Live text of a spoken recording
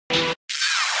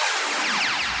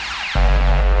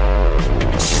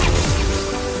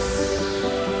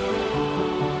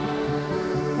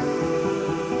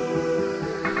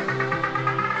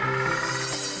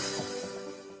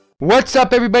What's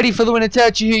up, everybody?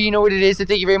 FTWitachiPlays here. You know what it is, and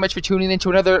thank you very much for tuning in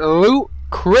to another Loot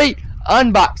Crate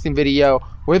unboxing video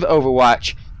with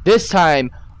Overwatch. This time,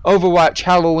 Overwatch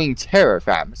Halloween Terror,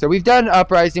 fam. So we've done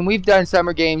Uprising, we've done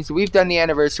Summer Games, we've done the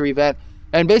Anniversary event,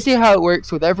 and basically how it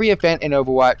works with every event in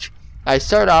Overwatch, I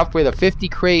start off with a 50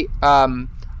 crate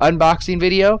unboxing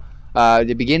video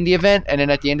to begin the event, and then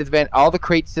at the end of the event, all the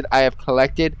crates that I have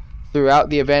collected throughout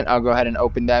the event, I'll go ahead and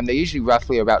open them. They're usually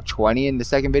roughly about 20 in the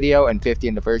second video and 50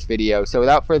 in the first video. So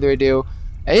without further ado,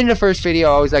 in the first video,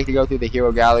 I always like to go through the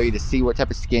hero gallery to see what type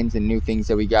of skins and new things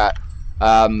that we got.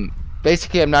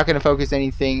 Basically, I'm not going to focus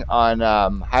anything on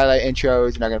highlight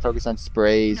intros, not going to focus on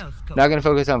sprays, not going to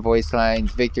focus on voice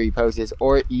lines, victory poses,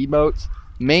 or emotes.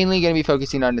 Mainly going to be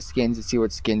focusing on the skins to see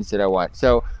what skins that I want.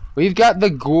 So we've got the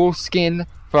Ghoul skin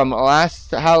from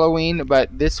last Halloween,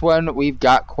 but this one we've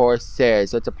got Corsair.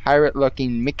 So it's a pirate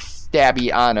looking mixed stabby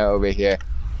Ana over here.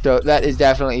 So that is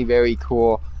definitely very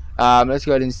cool. Let's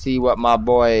go ahead and see what my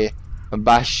boy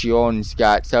Bastion's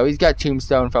got. So he's got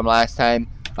Tombstone from last time,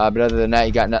 but other than that,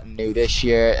 he got nothing new this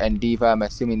year. And Diva, I'm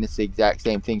assuming this is the exact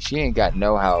same thing. She ain't got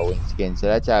no Halloween skin, so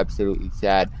that's absolutely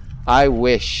sad. I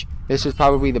wish this was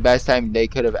probably the best time they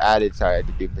could have added. Sorry, I had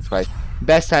to do this twice.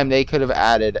 Best time they could have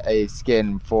added a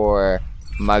skin for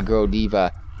my girl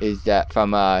Diva is that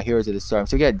from Heroes of the Storm.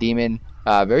 So we got Demon,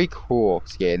 very cool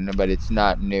skin, but it's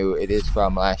not new. It is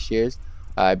from last year's.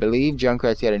 I believe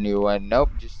Junkrat's got a new one.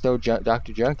 Nope, just still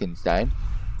Dr. Junkenstein.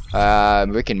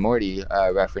 Rick and Morty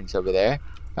reference over there.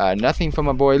 Nothing from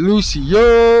my boy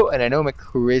Lucio, and I know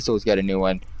McChrystal's got a new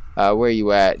one. Where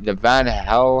you at? The Van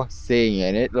Helsing,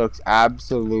 and it looks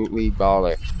absolutely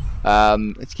baller.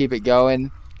 Let's keep it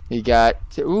going. You got,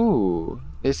 ooh,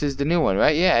 this is the new one,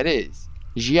 right? Yeah, it is.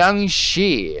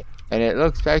 Jiangxi, and it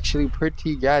looks actually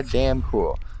pretty goddamn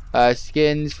cool.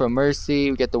 Skins from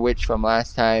Mercy, we get the Witch from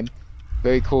last time.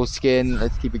 Very cool skin.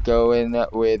 Let's keep it going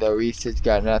with Arisa's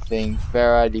got nothing.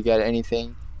 Farah, do you got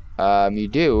anything? You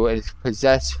do. It's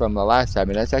Possessed from the last time,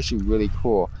 and that's actually really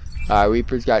cool.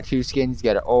 Reaper's got two skins.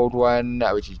 You got an old one,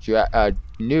 which is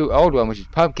new old one, which is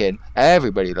Pumpkin.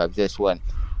 Everybody loves this one.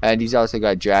 And he's also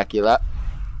got Dracula.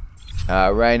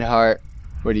 Reinhardt.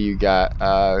 What do you got?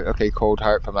 Okay, Cold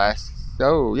Heart from last.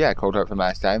 Oh yeah, Cold Heart from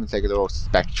last time. It's like a little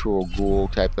spectral ghoul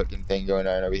type looking thing going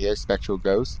on over here. Spectral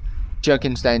ghost.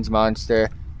 Junkenstein's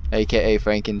monster, aka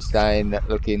Frankenstein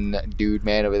looking dude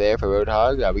man over there for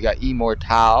Roadhog. We got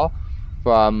Immortal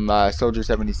from Soldier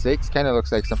 76. Kind of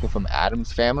looks like something from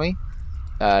Adam's Family.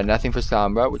 Nothing for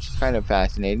Sombra, which is kind of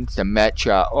fascinating.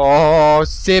 Symmetra. Oh,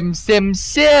 Sim.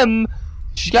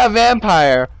 She's got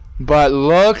Vampire, but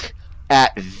look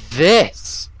at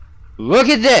this. Look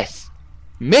at this.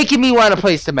 Making me want to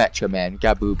play Symmetra, man.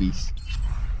 Got boobies.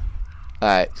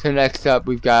 Alright, so next up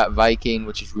we've got Viking,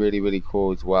 which is really, really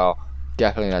cool as well.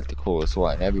 Definitely not the coolest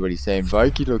one. Everybody's saying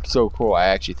Viking looks so cool. I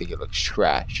actually think it looks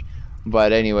trash.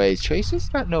 But anyways, Tracer's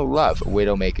got no love.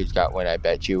 Widowmaker's got one, I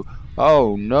bet you.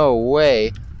 Oh, no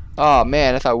way. Oh,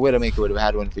 man, I thought Widowmaker would have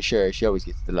had one for sure. She always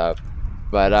gets the love.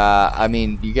 But, I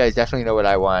mean, you guys definitely know what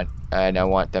I want. And I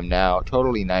want them now.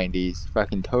 Totally 90s.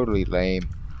 Fucking totally lame.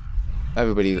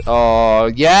 Everybody. Oh,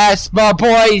 yes, my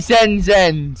boy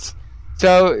Zen's.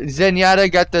 So, Zenyatta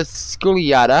got the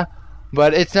Skullyatta.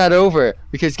 But it's not over.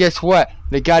 Because guess what?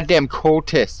 The goddamn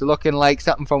cultists looking like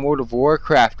something from World of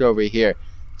Warcraft over here.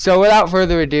 So, without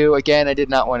further ado, again, I did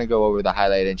not want to go over the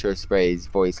highlight intro sprays,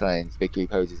 voice lines, victory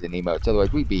poses, and emotes.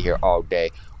 Otherwise, we'd be here all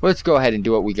day. Let's go ahead and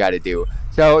do what we gotta do.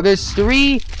 So, there's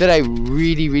three that I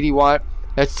really, really want.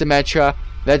 That's Symmetra,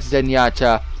 that's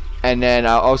Zenyatta, and then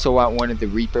I also want one of the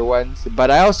Reaper ones. But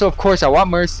I also, of course, I want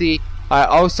Mercy, I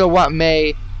also want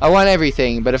Mei, I want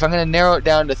everything. But if I'm going to narrow it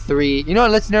down to 3, you know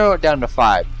what, let's narrow it down to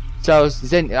 5. So,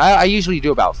 I usually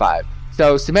do about 5.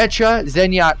 So, Symmetra,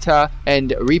 Zenyatta,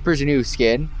 and Reaper's new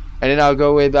skin. And then I'll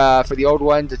go with, for the old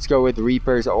ones, let's go with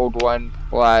Reaper's old one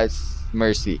plus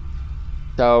Mercy.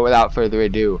 So, without further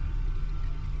ado,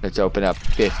 let's open up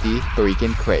 50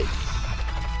 freaking crates.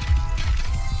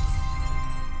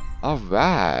 Alright,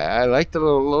 I like the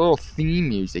little theme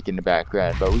music in the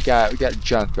background, but we got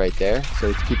junk right there, so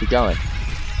let's keep it going.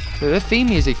 So the theme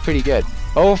music's pretty good.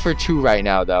 0 for 2 right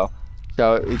now though.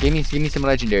 So give me some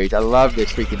legendaries. I love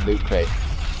this freaking loot crate.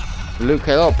 The loot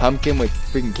crate, a little pumpkin with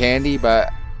freaking candy,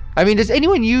 but I mean, does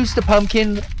anyone use the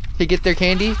pumpkin to get their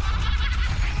candy?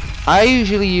 I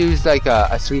usually use like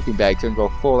a sleeping bag so I can go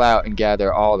full out and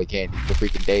gather all the candy for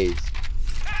freaking days.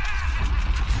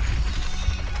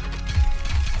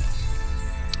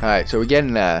 Alright, so we're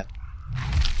getting goddamn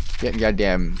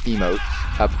emotes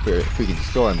up for freaking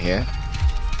Storm here.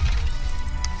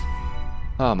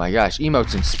 Oh my gosh,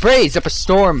 emotes and sprays up a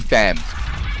Storm, fam.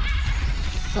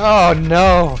 Oh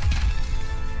no.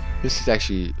 This is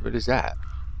actually, what is that?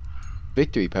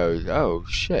 Victory pose. Oh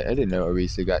shit, I didn't know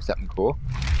Arisa got something cool.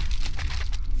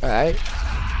 Alright.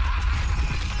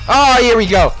 Oh, here we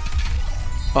go.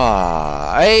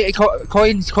 Hey,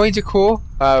 coins are cool.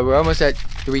 We're almost at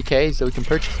 3K, so we can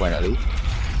purchase one at least.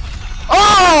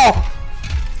 Oh!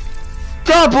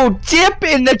 Double dip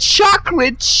in the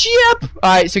chocolate chip!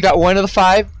 Alright, so we got one of the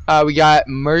 5. We got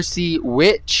Mercy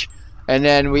Witch. And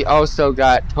then we also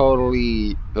got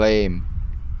Totally Blame.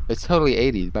 It's totally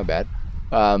 80s, my bad.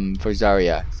 For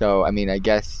Zarya. So, I mean, I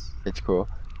guess it's cool.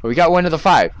 But we got one of the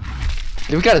 5.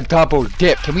 Then we got a double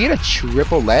dip. Can we get a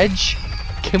triple ledge?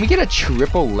 Can we get a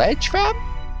triple ledge, fam?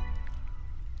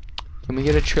 Can we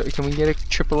get a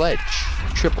triple ledge?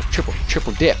 Triple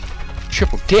dip.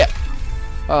 Triple dip.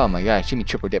 Oh my gosh, give me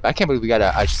triple dip. I can't believe we got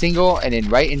a single and then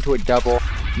right into a double.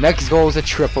 Next goal is a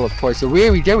triple, of course. So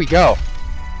there we go.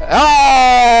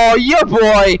 Oh, yeah,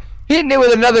 boy. Hitting it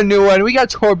with another new one. We got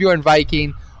Torbjorn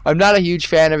Viking. I'm not a huge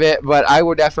fan of it, but I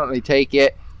will definitely take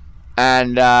it.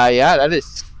 And, yeah, that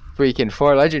is freaking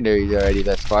 4 legendaries already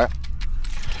thus far.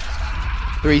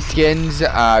 3 skins,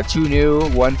 2 new,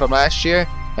 1 from last year,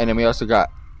 and then we also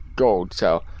got gold,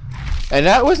 so. And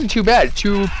that wasn't too bad.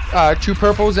 2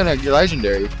 purples and a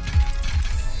legendary.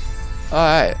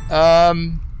 Alright,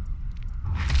 god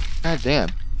damn.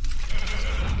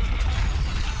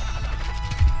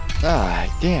 Ah,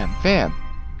 damn, fam.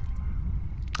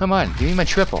 Come on, give me my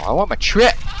triple. I want my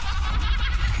trip.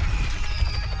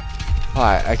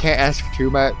 Alright, I can't ask for too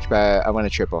much, but I want a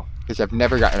triple. Because I've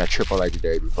never gotten a triple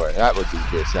legendary before. That would be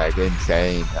just like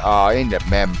insane. Oh, in the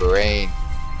membrane.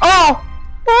 Oh!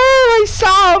 Oh, I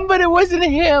saw him, but it wasn't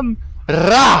him.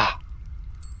 Rah!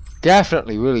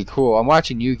 Definitely really cool. I'm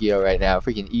watching Yu-Gi-Oh! Right now.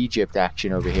 Freaking Egypt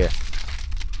action over here.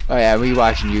 Oh yeah, I'm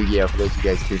rewatching Yu-Gi-Oh! For those of you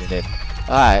guys tuning in.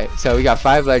 Alright, so we got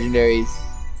 5 legendaries.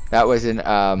 That wasn't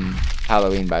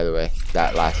Halloween, by the way.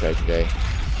 That last legendary.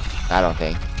 I don't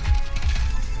think.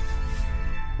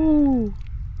 Ooh.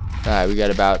 Alright, we got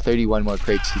about 31 more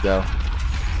crates to go.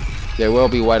 There will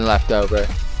be 1 left over.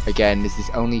 Again, this is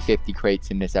only 50 crates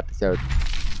in this episode.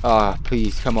 Oh,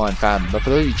 please, come on, fam. But for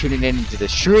those of you tuning in to the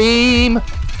stream...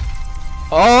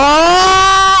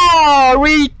 Oh!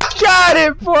 We got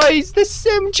it, boys! The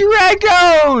Sim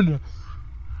Dragon!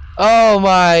 Oh,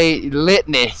 my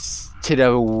litness to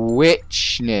the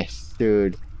witchness,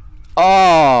 dude.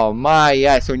 Oh, my,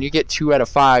 yes. When you get 2 out of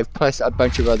 5, plus a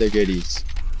bunch of other goodies.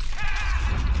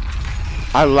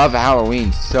 I love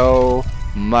Halloween so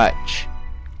much.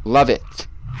 Love it.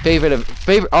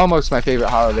 Almost my favorite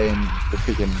holiday in the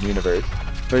freaking universe.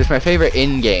 But it's my favorite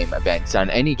in-game events on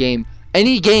any game.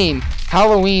 Any game,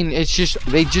 Halloween, it's just,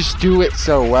 they just do it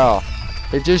so well.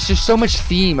 There's just so much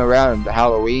theme around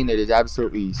Halloween. It is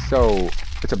absolutely so,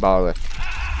 it's a baller.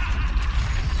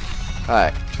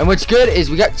 Alright, and what's good is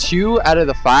we got 2 out of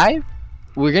the 5.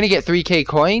 We're gonna get 3K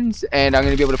coins, and I'm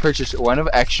gonna be able to purchase 1 of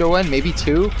extra one, maybe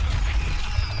 2.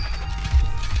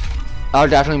 I'll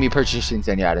definitely be purchasing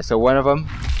Zenyatta. So 1 of them,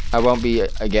 I won't be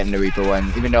getting the Reaper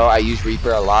one. Even though I use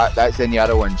Reaper a lot, that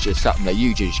Zenyatta one's just something that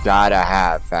you just gotta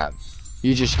have, fam.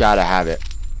 You just gotta have it.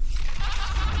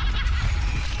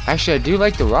 Actually, I do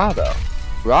like the Raw, though.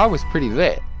 Raw was pretty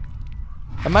lit.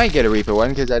 I might get a Reaper one,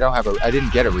 because I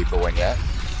didn't get a Reaper one yet.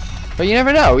 But you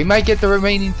never know. We might get the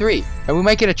remaining 3. And we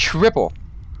might get a triple.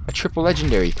 A triple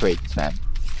legendary crates, man.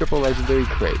 Triple legendary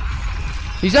crate.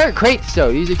 These aren't crates,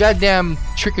 though. These are goddamn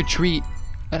trick-or-treat.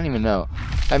 I don't even know.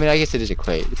 I mean, I guess it is a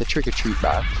crate. It's a trick-or-treat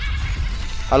box.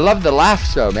 I love the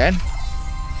laughs, though, man.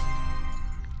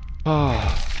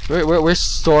 Oh, we're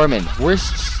storming. We're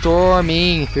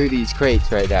storming through these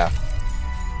crates right now.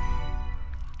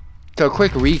 So,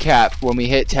 quick recap when we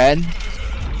hit 10.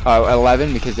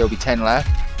 11, because there'll be 10 left.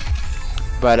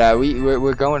 But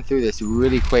we're going through this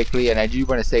really quickly, and I do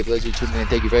want to say, Blizzard, tuning in.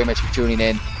 Thank you very much for tuning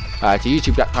in. To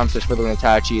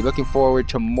youtube.com/FTWitachi. Looking forward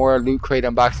to more Loot Crate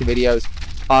unboxing videos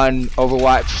on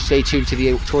Overwatch. Stay tuned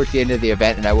to towards the end of the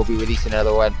event, and I will be releasing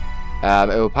another one.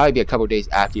 It will probably be a couple days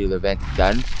after the event's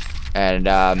done. And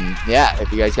yeah,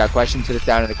 if you guys got questions, put it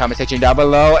down in the comment section down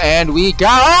below. And we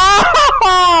got,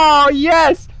 oh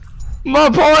yes, my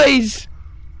boys,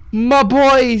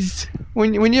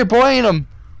 When you're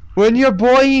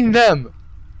boying them,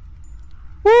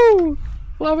 woo,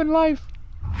 loving life.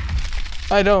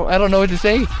 I don't know what to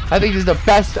say. I think this is the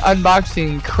best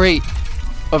unboxing crate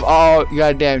of all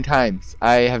goddamn times.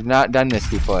 I have not done this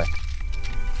before.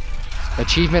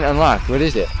 Achievement unlocked. What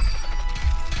is it?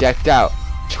 Decked out.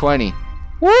 20.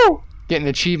 Woo! Getting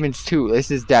achievements too.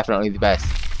 This is definitely the best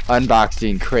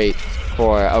unboxing crate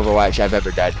for Overwatch I've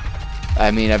ever done.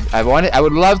 I mean, I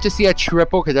would love to see a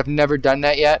triple because I've never done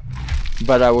that yet.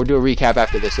 But I will do a recap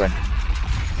after this one.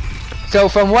 So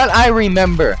from what I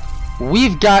remember,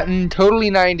 we've gotten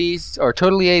Totally 90s, or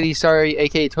Totally 80s, sorry,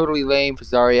 aka Totally Lame for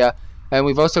Zarya. And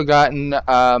we've also gotten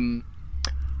freaking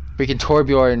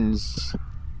Torbjorn's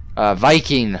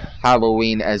Viking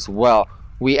Halloween as well.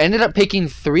 We ended up picking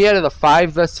 3 out of the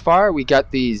 5 thus far. We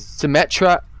got the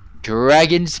Symmetra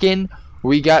Dragon skin.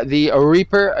 We got the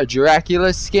Reaper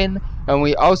Dracula skin. And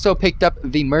we also picked up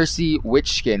the Mercy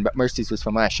Witch skin. But Mercy's was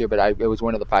from last year, but it was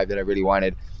one of the 5 that I really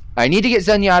wanted. I need to get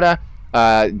Zenyatta,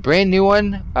 brand new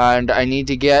one. And I need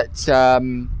to get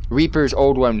Reaper's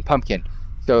old one, Pumpkin.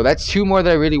 So that's 2 more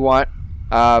that I really want.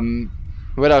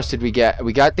 What else did we get?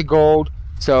 We got the gold.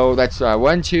 So that's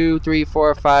 1, 2, 3,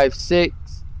 4, 5, 6.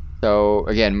 So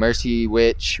again, Mercy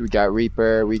Witch. We got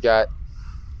Reaper. We got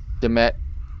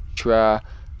Symmetra.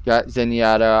 Got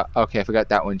Zenyatta. Okay, I forgot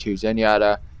that one too.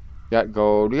 Zenyatta. Got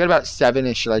gold. We got about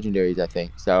 7-ish legendaries, I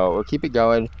think. So we'll keep it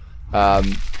going.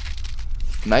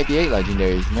 Might be 8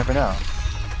 legendaries. You never know.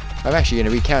 I'm actually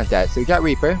gonna recount that. So we got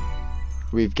Reaper.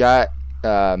 We've got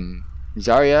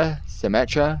Zarya,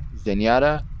 Symmetra,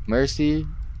 Zenyatta, Mercy,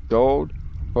 gold,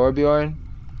 Torbjorn.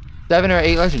 7 or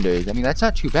 8 legendaries. I mean, that's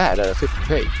not too bad out of 50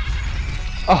 crates.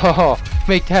 Oh,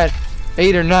 make that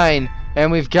 8 or 9.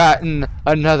 And we've gotten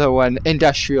another one,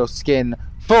 Industrial Skin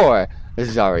for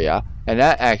Zarya. And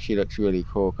that actually looks really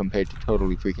cool compared to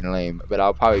Totally Freaking Lame. But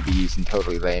I'll probably be using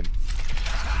Totally Lame.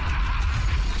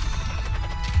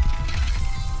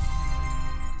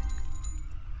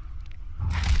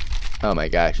 Oh my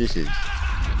gosh, this is...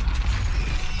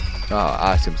 Oh,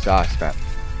 awesome sauce, man.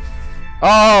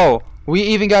 Oh! We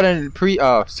even got a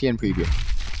skin preview.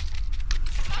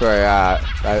 Sorry,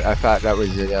 I thought that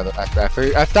was the other. I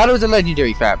thought it was a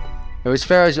legendary, fam. It was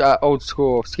Farrah's old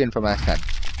school skin from last time.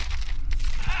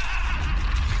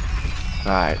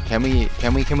 All right, can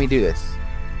we do this?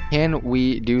 Can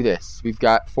we do this? We've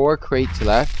got 4 crates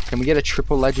left. Can we get a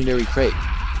triple legendary crate?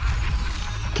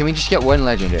 Can we just get 1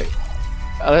 legendary?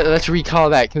 Let's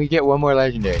recall that. Can we get 1 more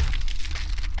legendary?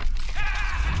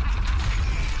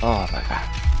 Oh my god.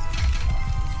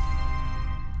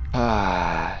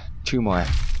 2 more.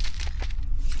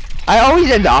 I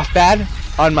always end off bad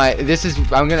on my.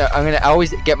 I'm gonna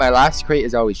always get my last crate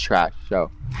is always trash. So,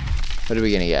 what are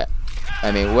we gonna get?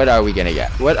 I mean, what are we gonna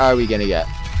get? What are we gonna get?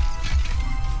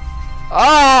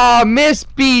 Oh, Miss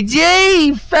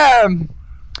BJ, fam!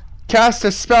 Cast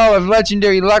a spell of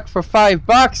legendary luck for 5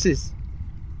 boxes.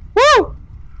 Woo!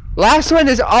 Last one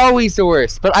is always the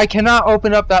worst, but I cannot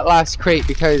open up that last crate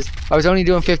because I was only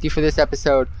doing 50 for this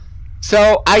episode.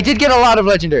 So, I did get a lot of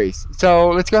legendaries. So,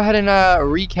 let's go ahead and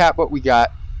recap what we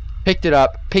got. Picked it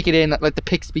up, pick it in, let the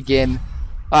picks begin.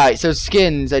 Alright, so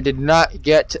skins. I did not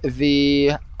get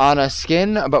the Ana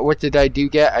skin, but what did I do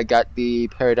get? I got the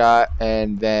Peridot,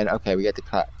 and then, okay, we got the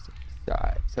classic.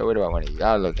 Alright, so what do I want to use?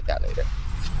 I'll look at that later.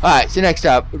 Alright, so next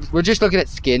up, we're just looking at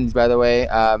skins, by the way.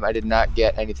 I did not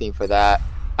get anything for that.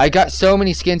 I got so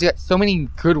many skins, I got so many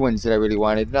good ones that I really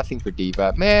wanted. Nothing for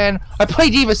Diva. Man, I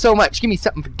play Diva so much. Give me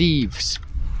something for Divs.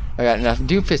 I got nothing.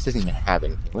 Doomfist doesn't even have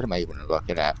anything. What am I even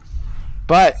looking at?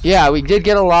 But, yeah, we did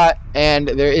get a lot. And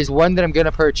there is one that I'm going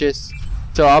to purchase.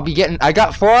 So I'll be getting... I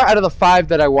got 4 out of the 5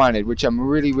 that I wanted, which I'm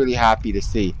really, really happy to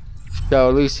see. So,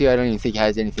 Lucio, I don't even think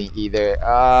has anything either.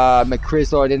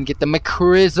 McCrizzle, I didn't get the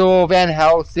McCrizzle. Van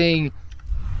Helsing.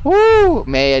 Woo!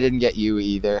 May, I didn't get you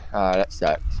either. That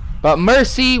sucks. But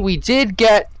Mercy, we did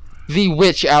get the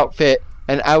Witch outfit,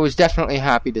 and I was definitely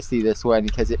happy to see this one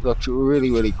because it looked really,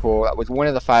 really cool. That was one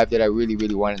of the 5 that I really,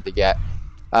 really wanted to get.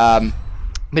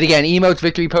 But again, emotes,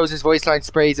 victory poses, voice line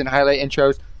sprays, and highlight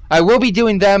intros. I will be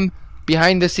doing them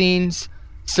behind the scenes,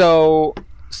 so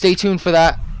stay tuned for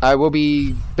that. I will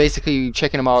be basically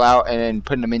checking them all out and then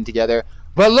putting them in together.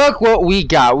 But look what we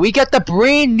got. We got the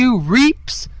brand new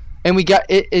Reaps, and we got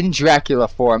it in Dracula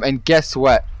form. And guess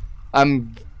what?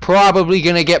 I'm probably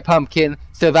gonna get Pumpkin,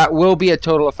 so that will be a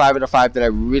total of 5 out of 5 that I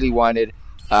really wanted.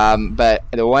 But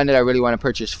the one that I really want to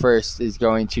purchase first is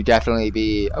going to definitely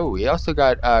be... Oh, we also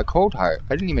got Cold Heart.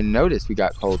 I didn't even notice we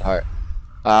got Cold Heart.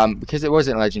 Because it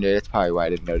wasn't legendary. That's probably why I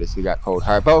didn't notice we got Cold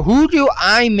Heart. But who do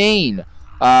I main?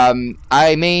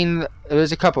 I main...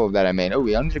 There's a couple that I main. Oh,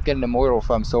 we ended up getting Immortal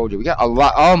from Soldier. We got a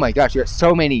lot... Oh my gosh, we got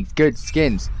so many good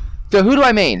skins. So who do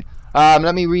I main?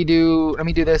 Let me do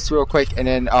this real quick, and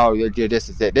then, oh, this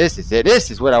is it, this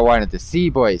is what I wanted to see,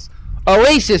 boys.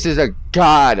 Oasis is a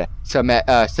god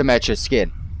Symmetra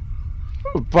skin.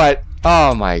 But,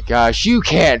 oh my gosh, you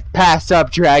can't pass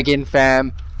up Dragon,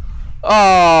 fam.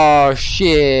 Oh,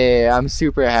 shit, I'm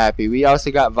super happy. We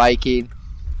also got Viking.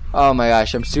 Oh my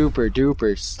gosh, I'm super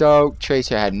duper stoked.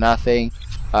 Tracer had nothing.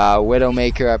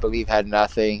 Widowmaker, I believe, had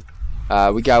nothing.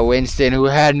 We got Winston, who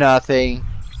had nothing.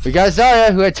 We got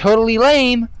Zara, who had Totally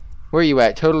Lame. Where you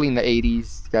at? Totally in the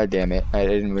 80s. God damn it. I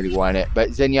didn't really want it. But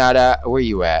Zenyatta, where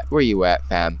you at? Where you at,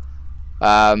 fam?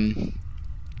 I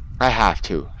have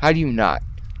to. How do you not?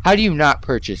 How do you not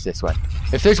purchase this one?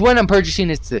 If there's one I'm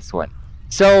purchasing, it's this one.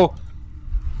 So,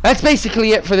 that's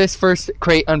basically it for this first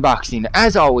crate unboxing.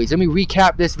 As always, let me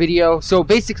recap this video. So,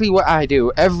 basically what I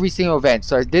do, every single event.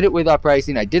 So, I did it with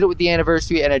Uprising, I did it with the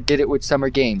anniversary, and I did it with Summer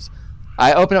Games.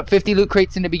 I open up 50 loot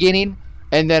crates in the beginning.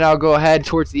 And then I'll go ahead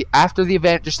towards after the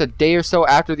event, just a day or so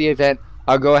after the event,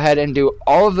 I'll go ahead and do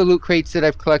all of the loot crates that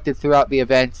I've collected throughout the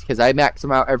event, because I max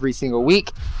them out every single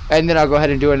week. And then I'll go ahead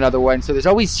and do another one. So there's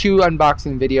always 2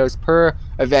 unboxing videos per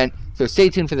event. So stay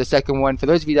tuned for the second one. For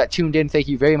those of you that tuned in, thank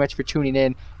you very much for tuning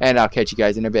in, and I'll catch you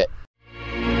guys in a bit.